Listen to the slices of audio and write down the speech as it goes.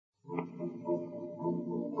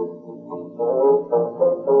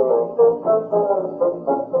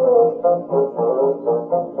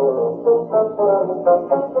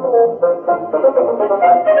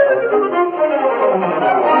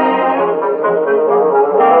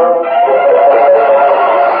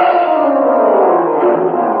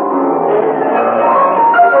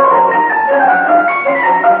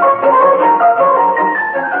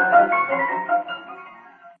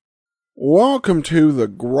Welcome to the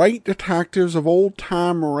Great Detectives of Old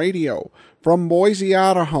Time Radio. From Boise,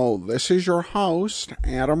 Idaho, this is your host,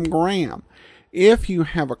 Adam Graham. If you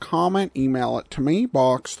have a comment, email it to me,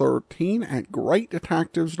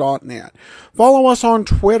 box13@greatdetectives.net. Follow us on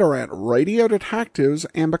Twitter at Radio Detectives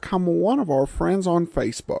and become one of our friends on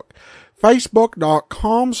Facebook.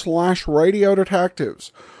 Facebook.com/Radio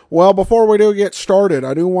Detectives. Well, before we do get started,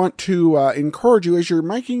 I do want to encourage you as you're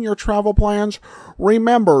making your travel plans,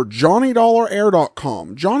 remember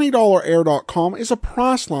JohnnyDollarAir.com. JohnnyDollarAir.com is a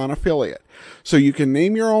Priceline affiliate, so you can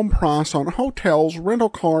name your own price on hotels, rental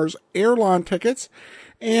cars, airline tickets,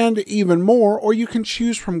 and even more, or you can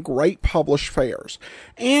choose from great published fares.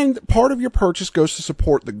 And part of your purchase goes to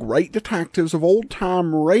support the Great Detectives of Old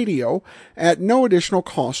Time Radio at no additional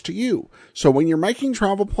cost to you. So when you're making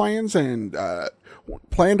travel plans and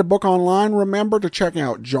plan to book online, remember to check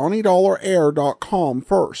out JohnnyDollarAir.com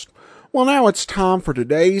first. Well, now it's time for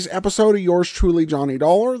today's episode of yours truly, Johnny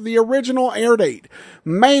Dollar. The original air date,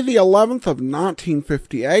 May the 11th of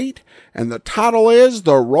 1958, and the title is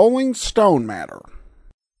The Rolling Stone Matter.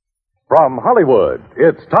 From Hollywood,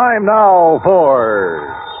 it's time now for...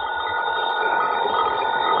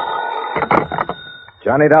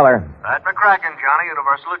 Johnny Dollar. Pat McCracken, Johnny,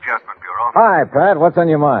 Universal Adjustment Bureau. Hi, Pat. What's on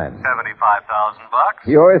your mind? $75,000.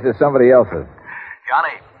 Yours or somebody else's?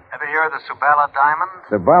 Johnny, ever hear of the Subala Diamond?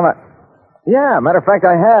 Subala? Yeah, matter of fact,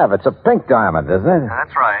 I have. It's a pink diamond, isn't it?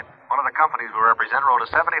 That's right. One of the companies we represent wrote a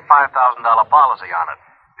 $75,000 policy on it.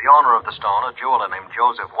 The owner of the stone, a jeweler named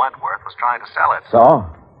Joseph Wentworth, was trying to sell it. So?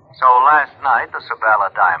 So last night, the Subala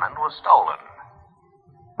Diamond was stolen.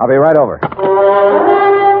 I'll be right over.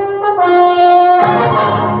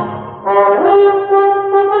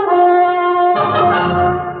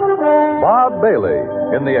 Bob Bailey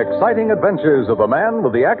in the exciting adventures of the man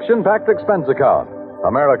with the action-packed expense account.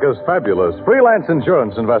 America's fabulous freelance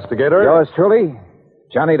insurance investigator. Yours truly,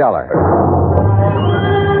 Johnny Dollar.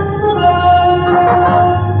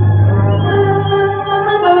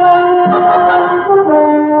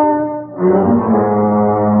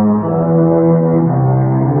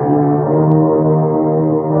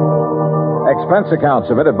 Expense account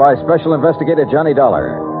submitted by Special Investigator Johnny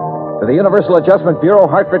Dollar to the Universal Adjustment Bureau,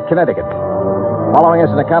 Hartford, Connecticut. Following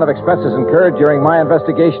is an account of expenses incurred during my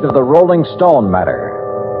investigation of the Rolling Stone matter.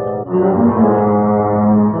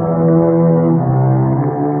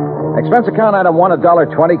 Expense account item 1,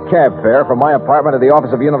 $1.20 cab fare from my apartment to the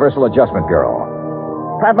office of Universal Adjustment Bureau.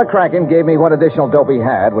 Pat McCracken gave me what additional dope he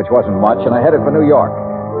had, which wasn't much, and I headed for New York.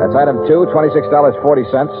 That's item 2,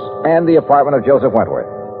 $26.40, and the apartment of Joseph Wentworth.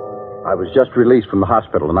 I was just released from the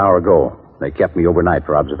hospital an hour ago. They kept me overnight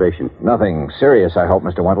for observation. Nothing serious, I hope,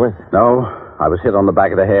 Mr. Wentworth? No, I was hit on the back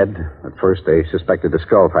of the head. At first, they suspected a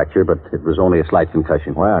skull fracture, but it was only a slight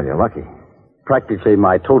concussion. Well, you're lucky. Practically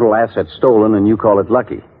my total assets stolen, and you call it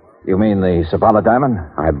lucky. You mean the Subala diamond?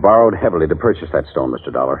 I borrowed heavily to purchase that stone,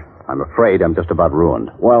 Mr. Dollar. I'm afraid I'm just about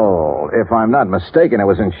ruined. Well, if I'm not mistaken, it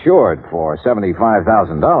was insured for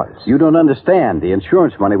 $75,000. You don't understand. The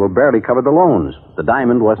insurance money will barely cover the loans. The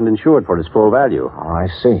diamond wasn't insured for its full value. Oh, I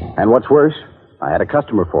see. And what's worse, I had a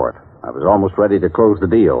customer for it. I was almost ready to close the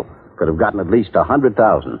deal. Could have gotten at least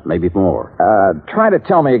 $100,000, maybe more. Try to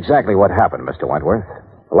tell me exactly what happened, Mr. Wentworth.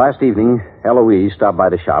 Last evening, Eloise stopped by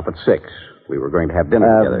the shop at 6. We were going to have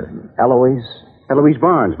dinner together. Eloise? Eloise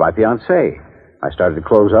Barnes, my fiancée. I started to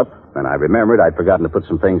close up, and I remembered I'd forgotten to put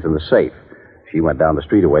some things in the safe. She went down the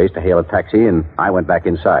street a ways to hail a taxi, and I went back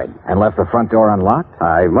inside. And left the front door unlocked?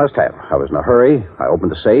 I must have. I was in a hurry. I opened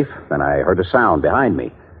the safe, then I heard a sound behind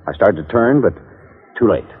me. I started to turn, but too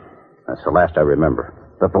late. That's the last I remember.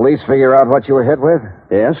 The police figure out what you were hit with?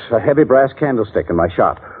 Yes, a heavy brass candlestick in my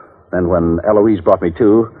shop. Then when Eloise brought me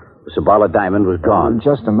to, the Subala diamond was gone.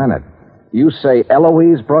 Just a minute. You say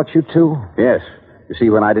Eloise brought you to? Yes. You see,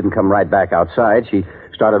 when I didn't come right back outside, she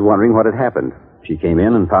started wondering what had happened. She came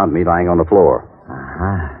in and found me lying on the floor.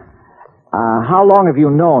 Uh-huh. How long have you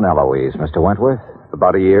known Eloise, Mr. Wentworth?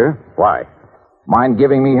 About a year. Why? Mind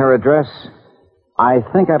giving me her address? I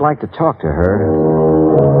think I'd like to talk to her.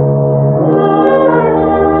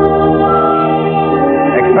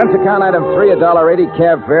 Expense account item 3, $1.80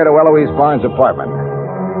 cab fare to Eloise Barnes' apartment.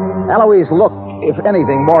 Eloise looked, if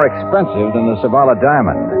anything, more expensive than the Subala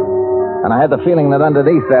diamond. And I had the feeling that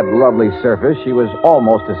underneath that lovely surface, she was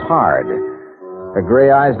almost as hard. Her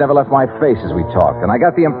gray eyes never left my face as we talked, and I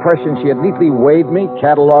got the impression she had neatly weighed me,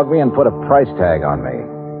 cataloged me, and put a price tag on me.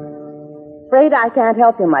 Afraid I can't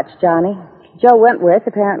help you much, Johnny. Joe Wentworth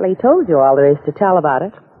apparently told you all there is to tell about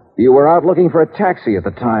it. You were out looking for a taxi at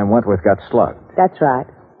the time Wentworth got slugged. That's right.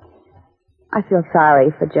 I feel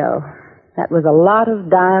sorry for Joe. That was a lot of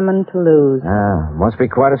diamond to lose. Must be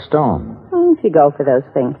quite a stone. don't you go for those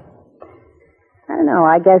things? I don't know.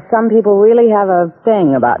 I guess some people really have a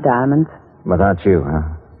thing about diamonds. But not you,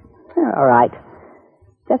 huh? All right.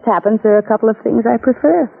 Just happens there are a couple of things I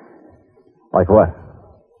prefer. Like what?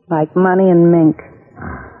 Like money and mink.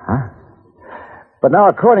 Huh? But now,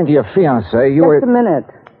 according to your fiancé, you were... Just a minute.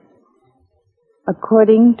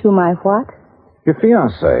 According to my what? Your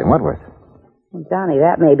fiancé, Wentworth. Well, Johnny,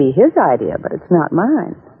 that may be his idea, but it's not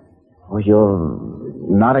mine. Well, you're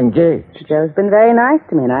not engaged. Joe's been very nice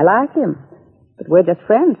to me, and I like him. But we're just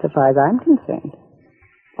friends, so far as I'm concerned.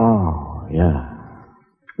 Oh, yeah.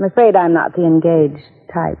 I'm afraid I'm not the engaged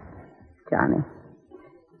type, Johnny.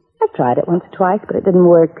 I tried it once or twice, but it didn't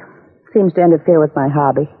work. Seems to interfere with my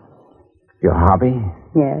hobby. Your hobby?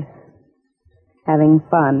 Yes. Having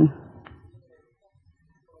fun.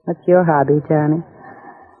 What's your hobby, Johnny?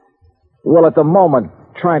 Well, at the moment,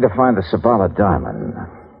 trying to find the Sabala diamond.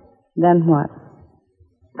 Then what?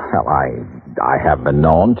 Well, I have been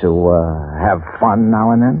known to have fun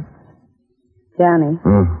now and then. Johnny.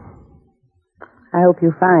 I hope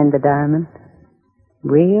you find the diamond.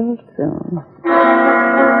 Real soon.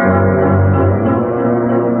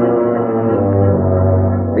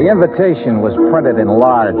 The invitation was printed in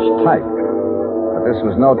large type, but this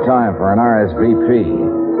was no time for an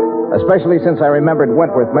RSVP, especially since I remembered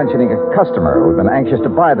Wentworth mentioning a customer who'd been anxious to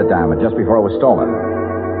buy the diamond just before it was stolen.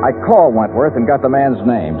 I called Wentworth and got the man's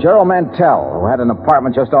name, Gerald Mantell, who had an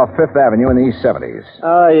apartment just off Fifth Avenue in the East 70s.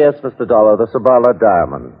 Ah, yes, Mr. Dollar, the Sabala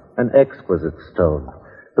diamond. An exquisite stone.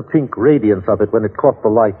 The pink radiance of it when it caught the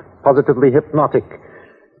light. Positively hypnotic.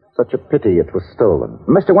 Such a pity it was stolen.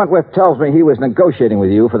 Mr. Wentworth tells me he was negotiating with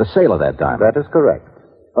you for the sale of that diamond. That is correct.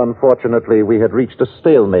 Unfortunately, we had reached a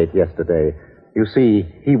stalemate yesterday. You see,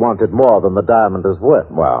 he wanted more than the diamond is worth.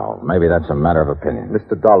 Well, maybe that's a matter of opinion.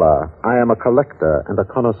 Mr. Dollar, I am a collector and a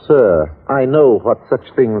connoisseur. I know what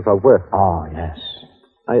such things are worth. Oh, yes.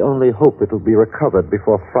 I only hope it will be recovered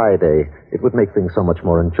before Friday. It would make things so much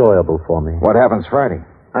more enjoyable for me. What happens Friday?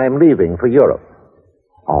 I am leaving for Europe.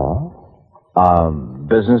 Oh?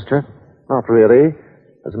 Business trip? Not really.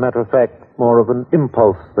 As a matter of fact, more of an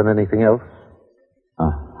impulse than anything else.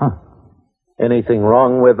 Uh-huh. Anything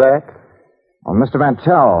wrong with that? Well, Mr.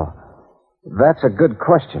 Mantell, that's a good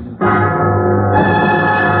question.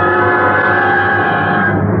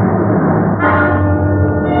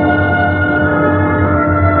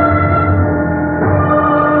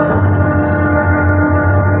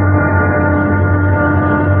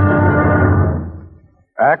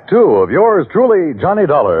 Act two of yours truly, Johnny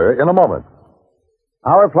Dollar, in a moment.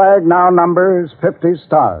 Our flag now numbers 50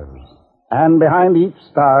 stars. And behind each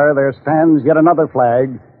star there stands yet another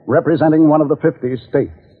flag representing one of the 50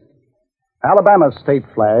 states. Alabama's state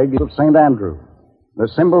flag is of St. Andrew, the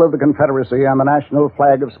symbol of the Confederacy and the national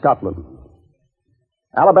flag of Scotland.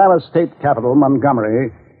 Alabama's state capital,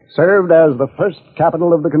 Montgomery, served as the first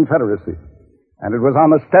capital of the Confederacy, and it was on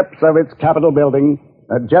the steps of its Capitol building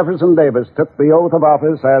that Jefferson Davis took the oath of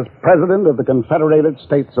office as President of the Confederated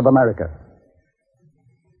States of America.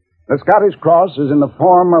 The Scottish cross is in the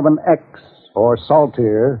form of an X, or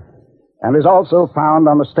saltire, and is also found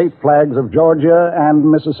on the state flags of Georgia and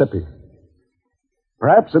Mississippi.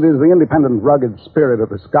 Perhaps it is the independent, rugged spirit of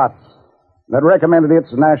the Scots that recommended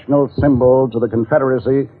its national symbol to the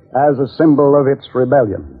Confederacy as a symbol of its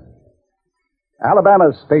rebellion.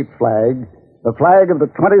 Alabama's state flag, the flag of the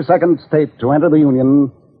 22nd state to enter the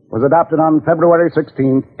Union, was adopted on February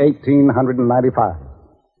 16, 1895.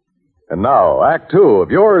 And now, Act two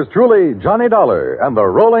of yours truly, Johnny Dollar and the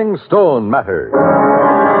Rolling Stone Matter.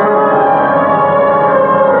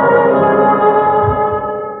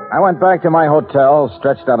 I went back to my hotel,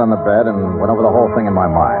 stretched out on the bed, and went over the whole thing in my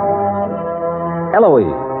mind.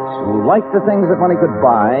 Eloise, who liked the things that money could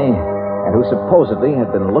buy, and who supposedly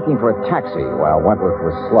had been looking for a taxi while Wentworth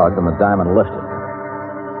was slugged and the diamond lifted.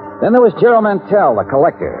 Then there was Gerald Mantell, the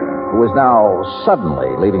collector, who was now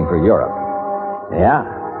suddenly leaving for Europe. Yeah,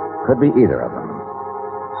 could be either of them.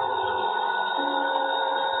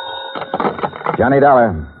 Johnny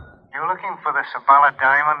Dollar. You looking for the Sabala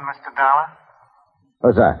diamond, Mr. Dollar?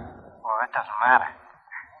 What's that? Well, that doesn't matter.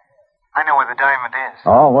 I know where the diamond is.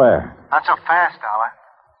 Oh, where? Not so fast, Dollar.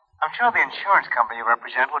 I'm sure the insurance company you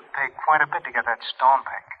represent would pay quite a bit to get that stone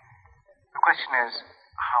back. The question is,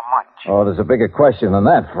 how much? Oh, there's a bigger question than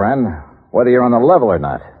that, friend. Whether you're on the level or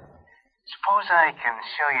not. Suppose I can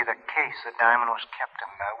show you the case the diamond was kept in.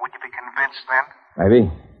 Would you be convinced then? Maybe.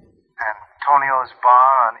 Antonio's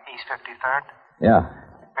bar on East 53rd? Yeah.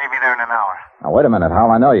 Maybe there in an hour. Now, wait a minute.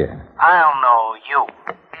 How'll I know you? I'll know you.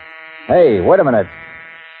 Hey, wait a minute.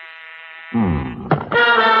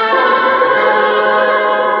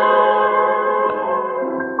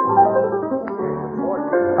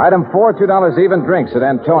 Item 4, $2 even drinks at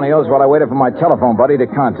Antonio's while I waited for my telephone buddy to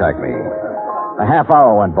contact me. A half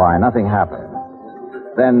hour went by. Nothing happened.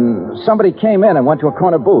 Then somebody came in and went to a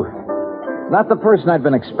corner booth. Not the person I'd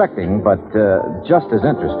been expecting, but just as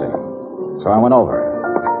interesting. So I went over.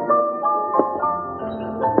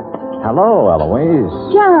 Hello, Eloise.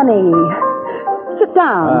 Johnny. Sit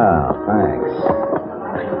down. Ah, thanks.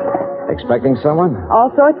 Expecting someone? All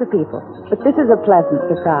sorts of people. But this is a pleasant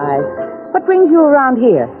surprise. What brings you around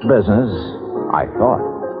here? Business, I thought.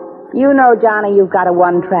 You know, Johnny, you've got a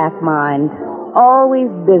one-track mind. Always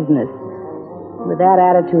business. With that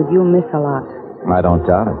attitude, you miss a lot. I don't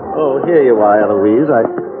doubt it. Oh, here you are, Eloise.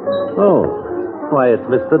 Oh, why, it's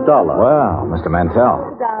Mr. Dollar. Well, Mr.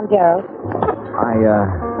 Mantell. Sit down, Gerald.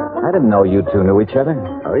 I didn't know you two knew each other.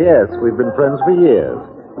 Oh, yes, we've been friends for years.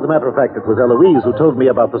 As a matter of fact, it was Eloise who told me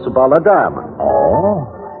about the Sabala diamond. Oh?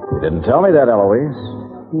 You didn't tell me that, Eloise.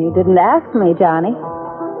 You didn't ask me, Johnny.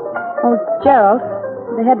 Oh, Gerald,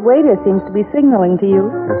 the head waiter seems to be signaling to you.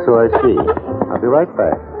 So I see. I'll be right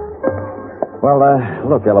back. Well,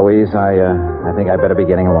 look, Eloise, I think I better be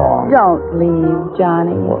getting along. Don't leave,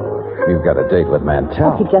 Johnny. You've got a date with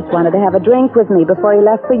Mantell. He just wanted to have a drink with me before he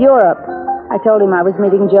left for Europe. I told him I was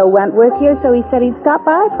meeting Joe Wentworth here, so he said he'd stop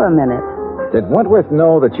by for a minute. Did Wentworth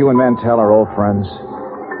know that you and Mantell are old friends?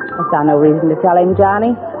 I saw no reason to tell him,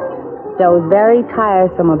 Johnny. Joe's very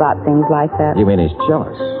tiresome about things like that. You mean he's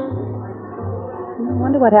jealous? I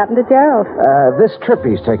wonder what happened to Gerald. This trip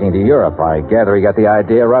he's taking to Europe, I gather he got the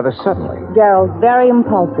idea rather suddenly. Gerald's very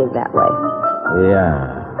impulsive that way.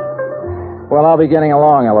 Yeah. Well, I'll be getting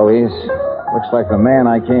along, Eloise. Looks like the man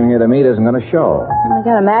I came here to meet isn't going to show. I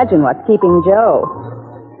can't imagine what's keeping Joe.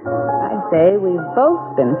 I'd say we've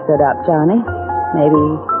both been stood up, Johnny. Maybe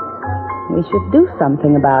we should do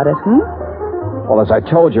something about it, Well, as I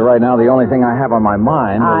told you right now, the only thing I have on my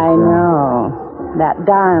mind is... I know. That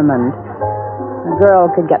diamond. A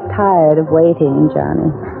girl could get tired of waiting,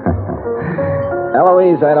 Johnny.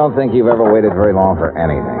 Eloise, I don't think you've ever waited very long for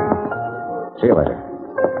anything. See you later.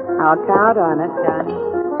 I'll count on it, Johnny.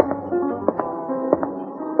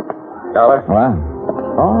 Dollar? What?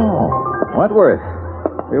 Oh, Wentworth.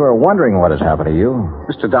 We were wondering what had happened to you.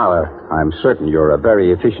 Mr. Dollar, I'm certain you're a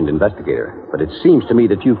very efficient investigator, but it seems to me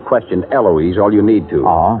that you've questioned Eloise all you need to.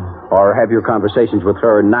 Oh? Or have your conversations with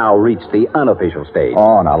her now reached the unofficial stage?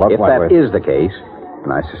 Oh, now look, If Wentworth. that is the case,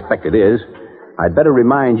 and I suspect it is, I'd better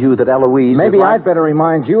remind you that Eloise... Maybe I'd better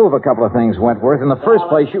remind you of a couple of things, Wentworth. In the first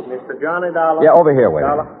place, you... Mr. Johnny Dollar. Yeah, over here, waiter.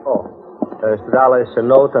 Dollar. Oh. Mr. Dollar, it's a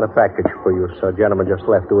note and a package for you, sir. Gentleman just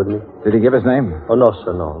left it with me. Did he give his name? Oh, no,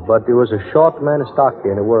 sir, no. But he was a short man, stocky,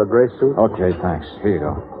 and he wore a gray suit. Okay, thanks. Here you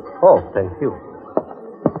go. Oh, thank you.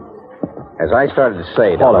 As I started to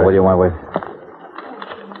say, Hold Dollar... on, will you, Wentworth?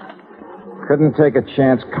 Couldn't take a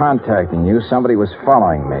chance contacting you. Somebody was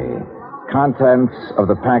following me. Contents of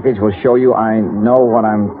the package will show you I know what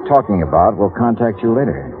I'm talking about. We'll contact you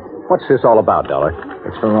later. What's this all about, Dollar?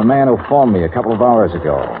 It's from a man who phoned me a couple of hours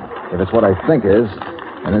ago. If it's what I think is,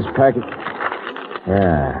 and this package...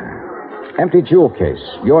 Yeah. Empty jewel case.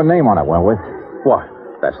 Your name on it, Wentworth. What?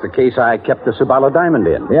 That's the case I kept the Sabala diamond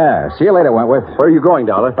in. Yeah. See you later, Wentworth. Where are you going,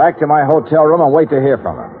 Dollar? Back to my hotel room and wait to hear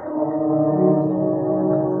from him.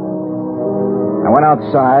 I went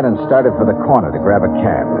outside and started for the corner to grab a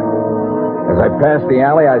cab. As I passed the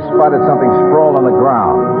alley, I spotted something sprawled on the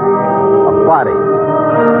ground. A body.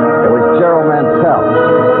 It was Gerald Mantell.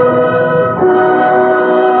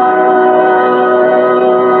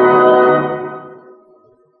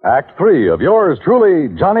 Act 3 of yours truly,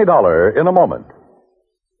 Johnny Dollar, in a moment.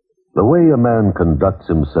 The way a man conducts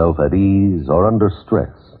himself at ease or under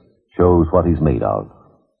stress shows what he's made of.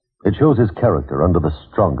 It shows his character under the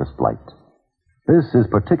strongest light. This is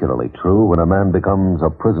particularly true when a man becomes a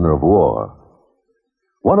prisoner of war.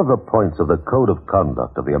 One of the points of the Code of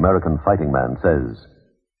Conduct of the American Fighting Man says,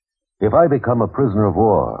 "If I become a prisoner of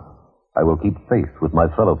war, I will keep faith with my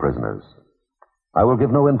fellow prisoners. I will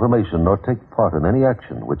give no information nor take part in any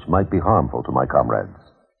action which might be harmful to my comrades.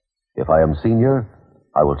 If I am senior,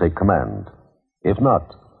 I will take command. If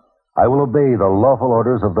not, I will obey the lawful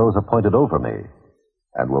orders of those appointed over me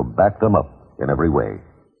and will back them up in every way."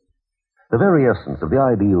 The very essence of the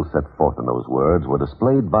ideals set forth in those words were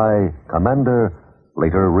displayed by Commander,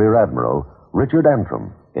 later Rear Admiral, Richard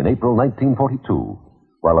Antrim in April 1942,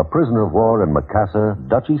 while a prisoner of war in Macassar,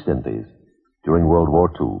 Dutch East Indies, during World War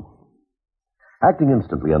II. Acting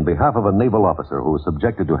instantly on behalf of a naval officer who was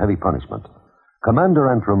subjected to heavy punishment, Commander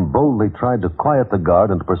Antrim boldly tried to quiet the guard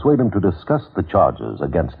and to persuade him to discuss the charges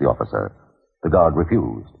against the officer. The guard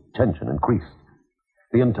refused. Tension increased.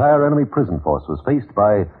 The entire enemy prison force was faced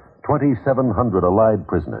by 2,700 Allied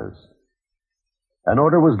prisoners. An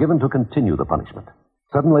order was given to continue the punishment.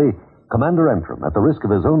 Suddenly, Commander Entrim, at the risk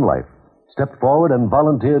of his own life, stepped forward and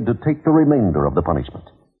volunteered to take the remainder of the punishment.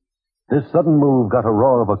 This sudden move got a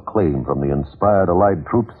roar of acclaim from the inspired Allied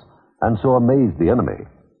troops and so amazed the enemy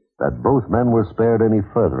that both men were spared any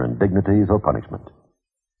further indignities or punishment.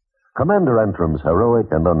 Commander Entrim's heroic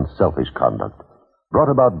and unselfish conduct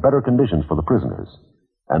brought about better conditions for the prisoners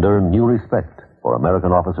and earned new respect for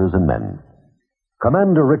American officers and men.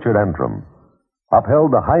 Commander Richard Entrim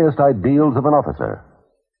upheld the highest ideals of an officer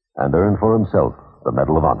and earned for himself the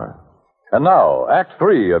Medal of Honor. And now, Act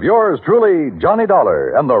 3 of yours truly, Johnny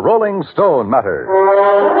Dollar and the Rolling Stone Matter.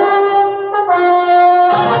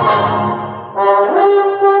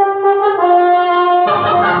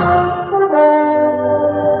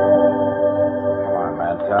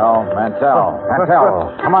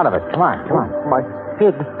 Mantell, come out of it. Come on. My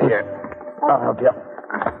head. Here. I'll help you.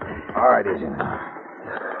 All right, easy now.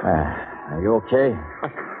 Are you okay?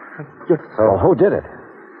 Yes. So, who did it?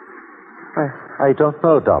 I don't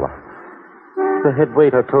know, Dollar. The head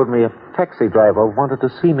waiter told me a taxi driver wanted to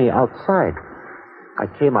see me outside. I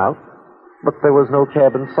came out, but there was no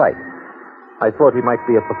cab in sight. I thought he might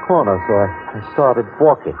be at the corner, so I started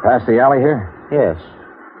walking. Past the alley here? Yes.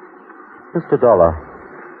 Mr. Dollar,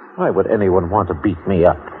 why would anyone want to beat me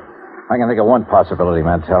up? I can think of one possibility,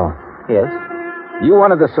 Mantell. Yes? You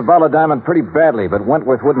wanted the Sabala diamond pretty badly, but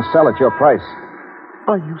Wentworth wouldn't sell at your price.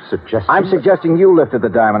 Are you suggesting... I'm suggesting you lifted the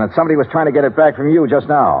diamond and somebody was trying to get it back from you just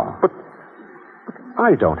now. But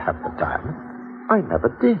I don't have the diamond. I never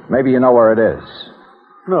did. Maybe you know where it is.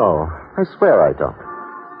 No, I swear I don't.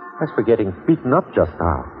 As for getting beaten up just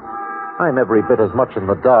now, I'm every bit as much in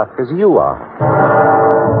the dark as you are.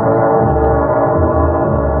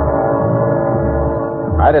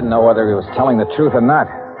 I didn't know whether he was telling the truth or not,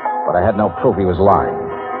 but I had no proof he was lying.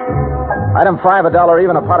 Item 5, $1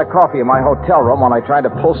 even, a pot of coffee in my hotel room while I tried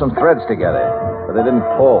to pull some threads together, but they didn't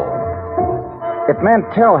pull. If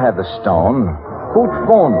Mantell had the stone, who'd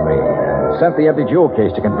phoned me and sent the empty jewel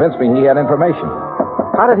case to convince me he had information?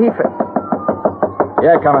 How did he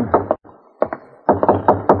Yeah, coming.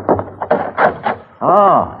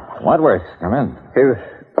 Oh, Wentworth, come in. Hey,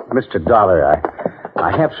 Mr. Dollar,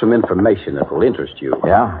 I have some information that will interest you.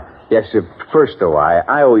 Yeah? Yes, first, though,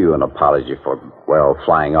 I owe you an apology for,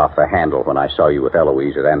 flying off the handle when I saw you with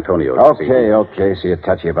Eloise at Antonio's. Okay, so you're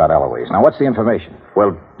touchy about Eloise. Now, what's the information?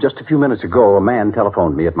 Well, just a few minutes ago, a man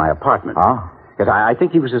telephoned me at my apartment. Huh? Yes, I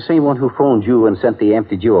think he was the same one who phoned you and sent the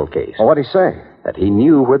empty jewel case. Well, what'd he say? That he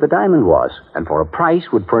knew where the diamond was, and for a price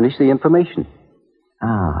would furnish the information.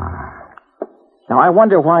 Ah. Now, I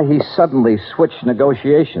wonder why he suddenly switched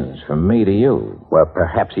negotiations from me to you. Well,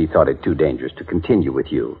 perhaps he thought it too dangerous to continue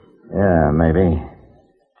with you. Yeah, maybe.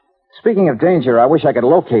 Speaking of danger, I wish I could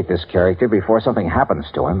locate this character before something happens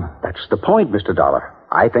to him. That's the point, Mr. Dollar.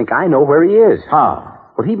 I think I know where he is. How?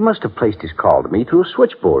 Well, he must have placed his call to me through a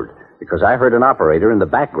switchboard, because I heard an operator in the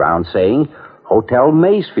background saying, Hotel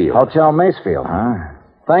Maysfield. Hotel Maysfield, huh?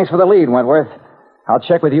 Thanks for the lead, Wentworth. I'll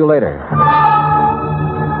check with you later.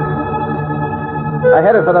 I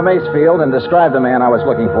headed for the Maysfield and described the man I was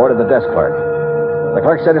looking for to the desk clerk. The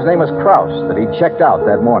clerk said his name was Krause, that he'd checked out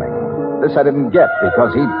that morning. This I didn't get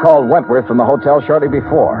because he'd called Wentworth from the hotel shortly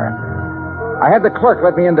before. I had the clerk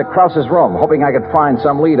let me into Krause's room, hoping I could find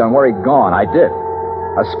some lead on where he'd gone. I did.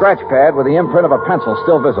 A scratch pad with the imprint of a pencil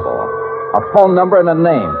still visible. A phone number and a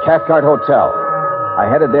name, Cathcart Hotel. I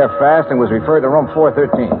headed there fast and was referred to room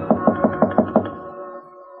 413.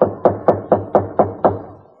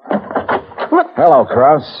 Hello,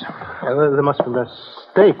 Krause. There must be a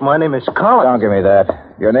mistake. My name is Collins. Don't give me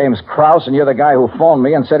that. Your name's Krause, and you're the guy who phoned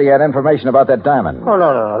me and said he had information about that diamond. Oh,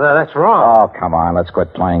 no. That's wrong. Oh, come on. Let's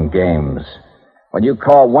quit playing games. When you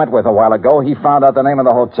called Wentworth a while ago, he found out the name of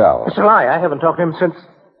the hotel. It's a lie. I haven't talked to him since...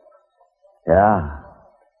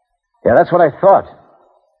 Yeah, that's what I thought.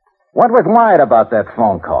 Wentworth lied about that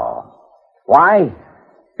phone call. Why?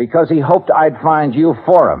 Because he hoped I'd find you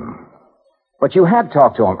for him. But you had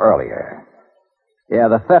talked to him earlier. Yeah,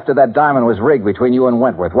 the theft of that diamond was rigged between you and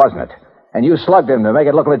Wentworth, wasn't it? And you slugged him to make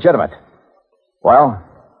it look legitimate. Well?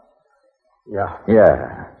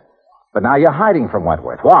 Yeah. But now you're hiding from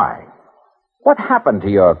Wentworth. Why? What happened to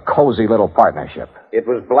your cozy little partnership? It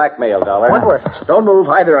was blackmail, Dollar. Wentworth. Don't move,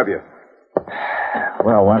 either of you.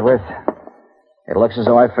 Well, Wentworth, it looks as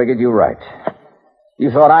though I figured you right.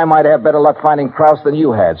 You thought I might have better luck finding Krause than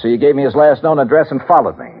you had, so you gave me his last known address and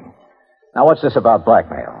followed me. Now, what's this about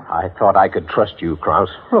blackmail? I thought I could trust you, Krause.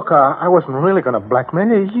 Look, I wasn't really going to blackmail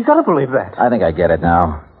you. You got to believe that. I think I get it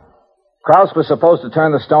now. Krause was supposed to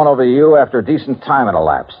turn the stone over to you after a decent time had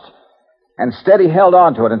elapsed. Instead, he held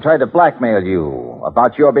on to it and tried to blackmail you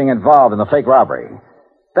about your being involved in the fake robbery.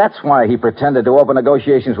 That's why he pretended to open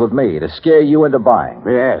negotiations with me, to scare you into buying.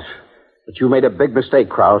 Yes, but you made a big mistake,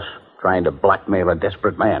 Krause, trying to blackmail a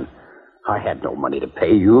desperate man. I had no money to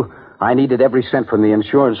pay you. I needed every cent from the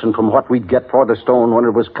insurance and from what we'd get for the stone when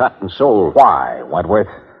it was cut and sold. Why, Wentworth?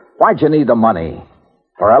 Why'd you need the money?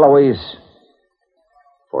 For Eloise?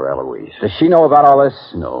 For Eloise. Does she know about all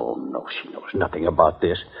this? No, she knows nothing about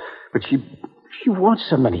this. But she wants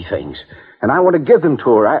so many things, and I want to give them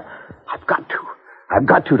to her. I've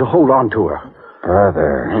got to hold on to her.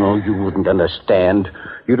 Brother. Oh, you wouldn't understand.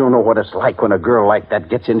 You don't know what it's like when a girl like that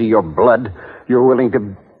gets into your blood. You're willing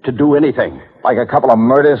to do anything. Like a couple of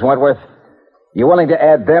murders, Wentworth? You willing to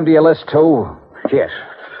add them to your list, too? Yes.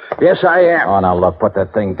 Yes, I am. Oh, now, look, put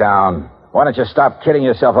that thing down. Why don't you stop kidding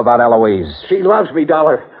yourself about Eloise? She loves me,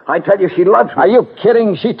 Dollar. I tell you, she loves me. Are you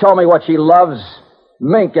kidding? She told me what she loves.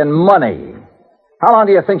 Mink and money. How long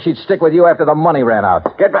do you think she'd stick with you after the money ran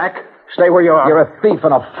out? Get back. Stay where you are. You're a thief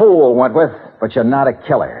and a fool, Wentworth, but you're not a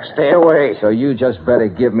killer. Stay away. So you just better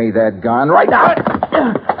give me that gun right now.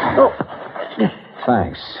 Oh.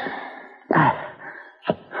 Thanks.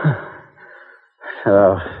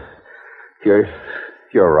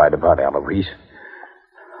 You're right about Eloise.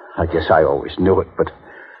 I guess I always knew it, but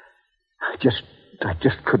I just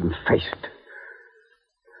couldn't face it.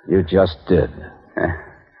 You just did.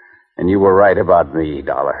 And you were right about me,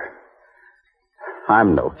 Dollar.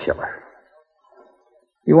 I'm no killer.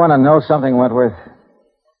 You want to know something, Wentworth?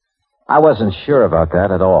 I wasn't sure about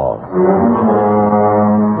that at all.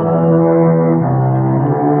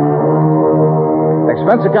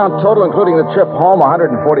 Expense account total, including the trip home,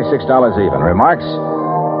 $146 even. Remarks?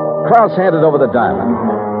 Krause handed over the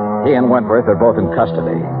diamond. He and Wentworth are both in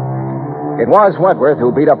custody. It was Wentworth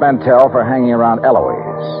who beat up Mantell for hanging around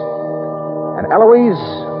Eloise. And Eloise,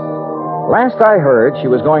 last I heard, she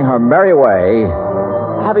was going her merry way,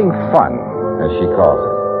 having fun, as she calls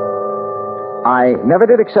it. I never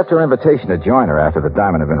did accept her invitation to join her after the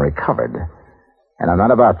diamond had been recovered. And I'm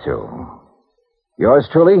not about to. Yours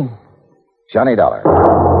truly, Johnny Dollar.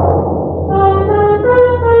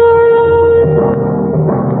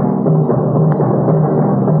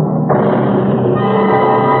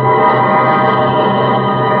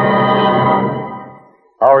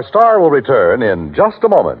 Our star will return in just a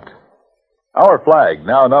moment. Our flag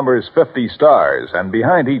now numbers 50 stars, and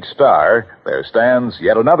behind each star there stands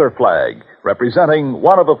yet another flag representing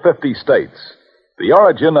one of the 50 states. The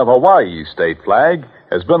origin of Hawaii's state flag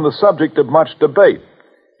has been the subject of much debate.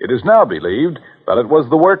 It is now believed that it was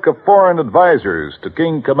the work of foreign advisors to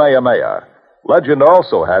King Kamehameha. Legend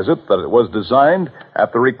also has it that it was designed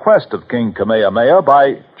at the request of King Kamehameha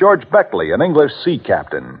by George Beckley, an English sea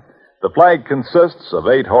captain. The flag consists of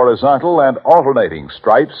 8 horizontal and alternating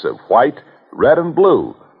stripes of white, red, and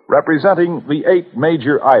blue, representing the 8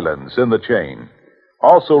 major islands in the chain.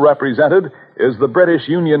 Also represented is the British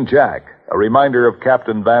Union Jack, a reminder of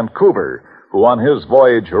Captain Vancouver, who on his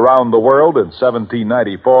voyage around the world in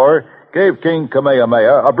 1794 gave King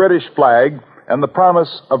Kamehameha a British flag and the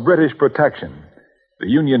promise of British protection. The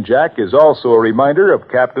Union Jack is also a reminder of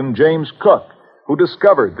Captain James Cook, who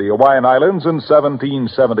discovered the Hawaiian Islands in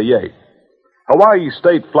 1778. Hawaii's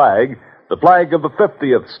state flag, the flag of the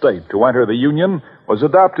 50th state to enter the Union, was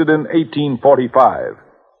adopted in 1845.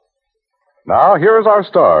 Now, here is our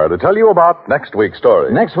star to tell you about next week's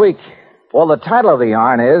story. Next week, well, the title of the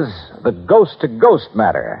yarn is The Ghost to Ghost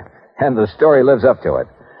Matter, and the story lives up to it.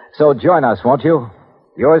 So join us, won't you?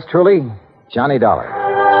 Yours truly, Johnny Dollar.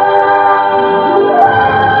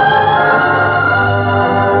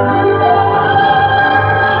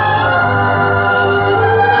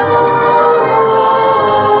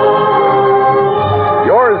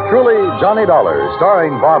 Johnny Dollar,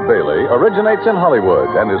 starring Bob Bailey, originates in Hollywood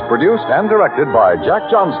and is produced and directed by Jack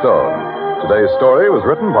Johnstone. Today's story was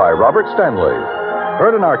written by Robert Stanley.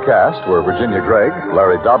 Heard in our cast were Virginia Gregg,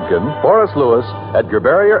 Larry Dobkin, Boris Lewis, Edgar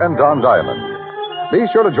Barrier, and Don Diamond. Be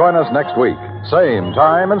sure to join us next week, same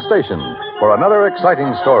time and station, for another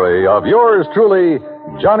exciting story of yours truly,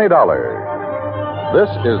 Johnny Dollar. This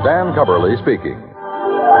is Dan Cubberly speaking.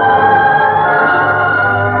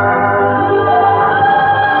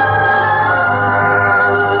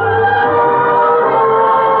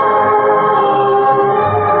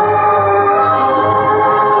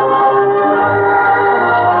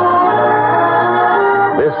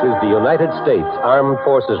 United States Armed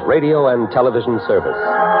Forces Radio and Television Service.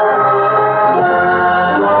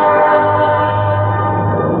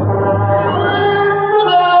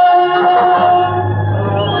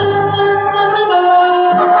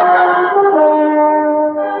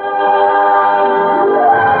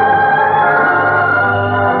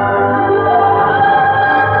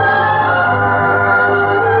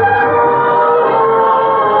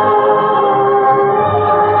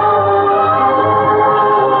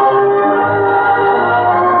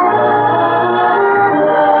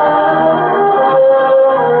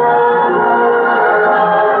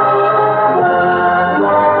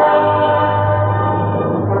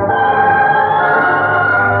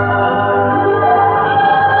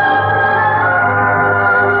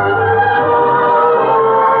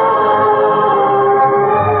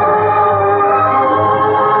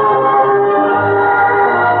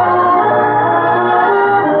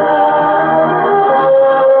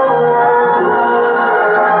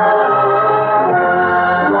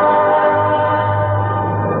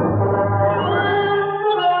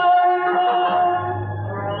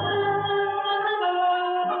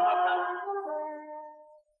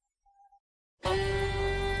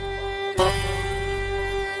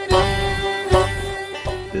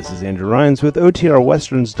 This is Andrew Rhines with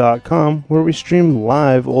OTRWesterns.com, where we stream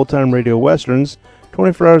live old-time radio westerns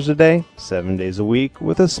 24 hours a day, 7 days a week,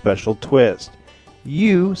 with a special twist.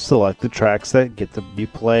 You select the tracks that get to be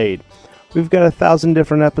played. We've got 1,000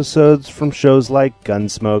 different episodes from shows like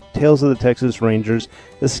Gunsmoke, Tales of the Texas Rangers,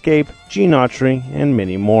 Escape, Gene Autry, and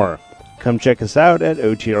many more. Come check us out at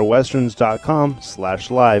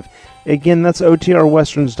OTRWesterns.com/live. Again, that's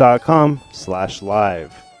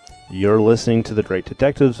OTRWesterns.com/live. You're listening to The Great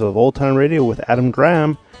Detectives of Old Time Radio with Adam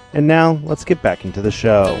Graham, and now let's get back into the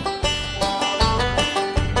show.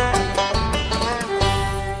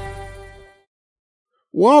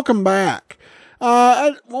 Welcome back.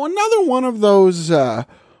 Another one of those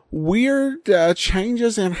weird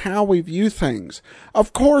changes in how we view things.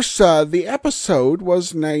 Of course, the episode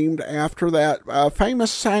was named after that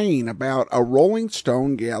famous saying about a rolling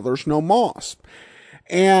stone gathers no moss.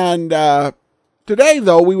 And today,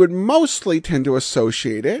 though, we would mostly tend to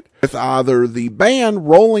associate it with either the band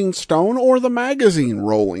Rolling Stone or the magazine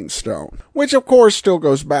Rolling Stone, which of course still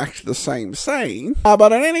goes back to the same saying.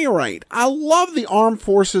 But at any rate, I love the Armed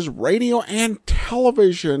Forces radio and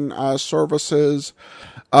television services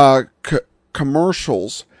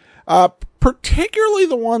commercials, particularly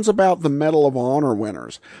the ones about the Medal of Honor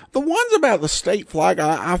winners. The ones about the state flag,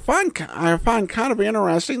 I find kind of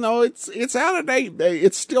interesting, though it's out of date.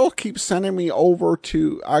 It still keeps sending me over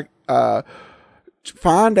to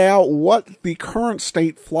find out what the current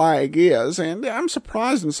state flag is, and I'm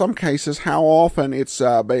surprised in some cases how often it's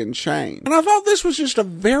been changed. And I thought this was just a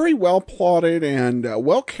very well plotted and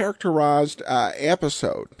well characterized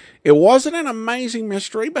episode. It wasn't an amazing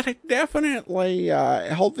mystery, but it definitely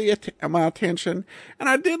held my attention, and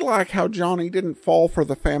I did like how Johnny didn't fall for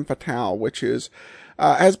the femme fatale, which is,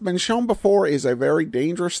 has been shown before, is a very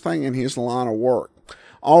dangerous thing in his line of work.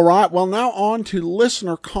 All right, well, now on to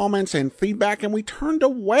listener comments and feedback, and we turn to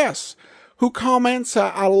Wes, who comments,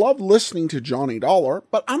 I love listening to Johnny Dollar,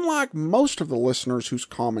 but unlike most of the listeners whose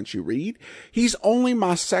comments you read, he's only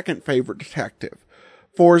my second favorite detective.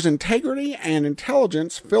 For his integrity and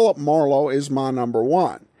intelligence, Philip Marlowe is my number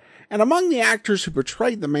one. And among the actors who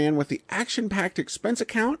portrayed the man with the action-packed expense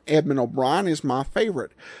account, Edmund O'Brien is my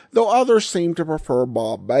favorite, though others seem to prefer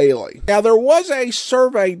Bob Bailey. Now, there was a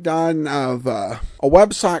survey done of a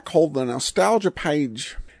website called the Nostalgia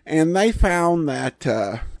Page, and they found that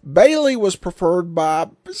Bailey was preferred by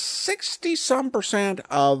 60-some%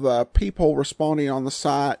 of people responding on the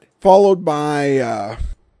site, followed by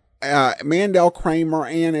Mandel Kramer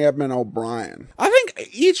and Edmund O'Brien. I think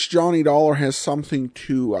each Johnny Dollar has something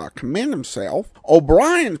to commend himself.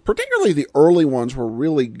 O'Brien, particularly the early ones, were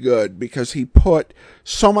really good because he put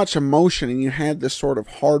so much emotion and you had this sort of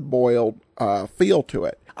hard-boiled feel to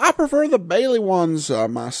it. I prefer the Bailey ones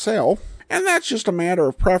myself, and that's just a matter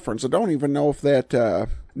of preference. I don't even know if that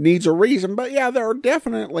needs a reason, but yeah, there are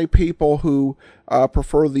definitely people who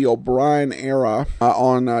prefer the O'Brien era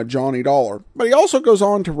on Johnny Dollar. But he also goes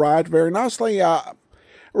on to write very nicely,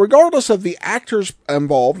 regardless of the actors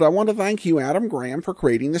involved, I want to thank you, Adam Graham, for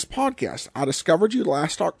creating this podcast. I discovered you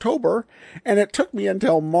last October, and it took me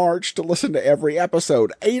until March to listen to every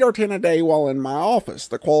episode, 8 or 10 a day while in my office.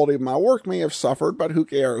 The quality of my work may have suffered, but who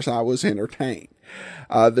cares? I was entertained.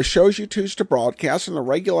 The shows you choose to broadcast and the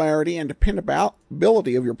regularity and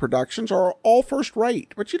dependability of your productions are all first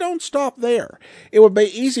rate, but you don't stop there. It would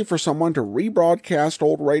be easy for someone to rebroadcast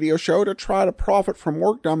old radio show to try to profit from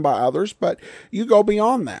work done by others, but you go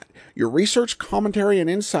beyond that. Your research, commentary, and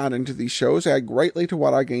insight into these shows add greatly to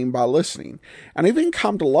what I gain by listening, and I've even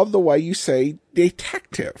come to love the way you say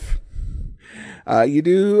detective. You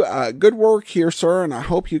do good work here, sir, and I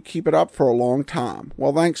hope you keep it up for a long time.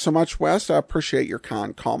 Well, thanks so much, Wes. I appreciate your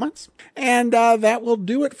kind comments. And that will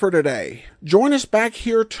do it for today. Join us back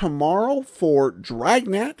here tomorrow for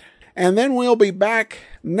Dragnet, and then we'll be back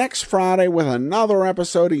next Friday with another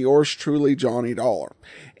episode of yours truly, Johnny Dollar.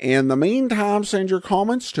 In the meantime, send your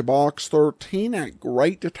comments to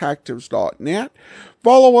box13@greatdetectives.net.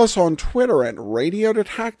 Follow us on Twitter at Radio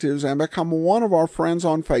Detectives and become one of our friends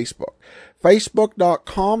on Facebook.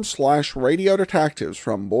 Facebook.com/Radio Detectives.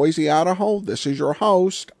 From Boise, Idaho, this is your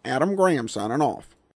host, Adam Graham, signing off.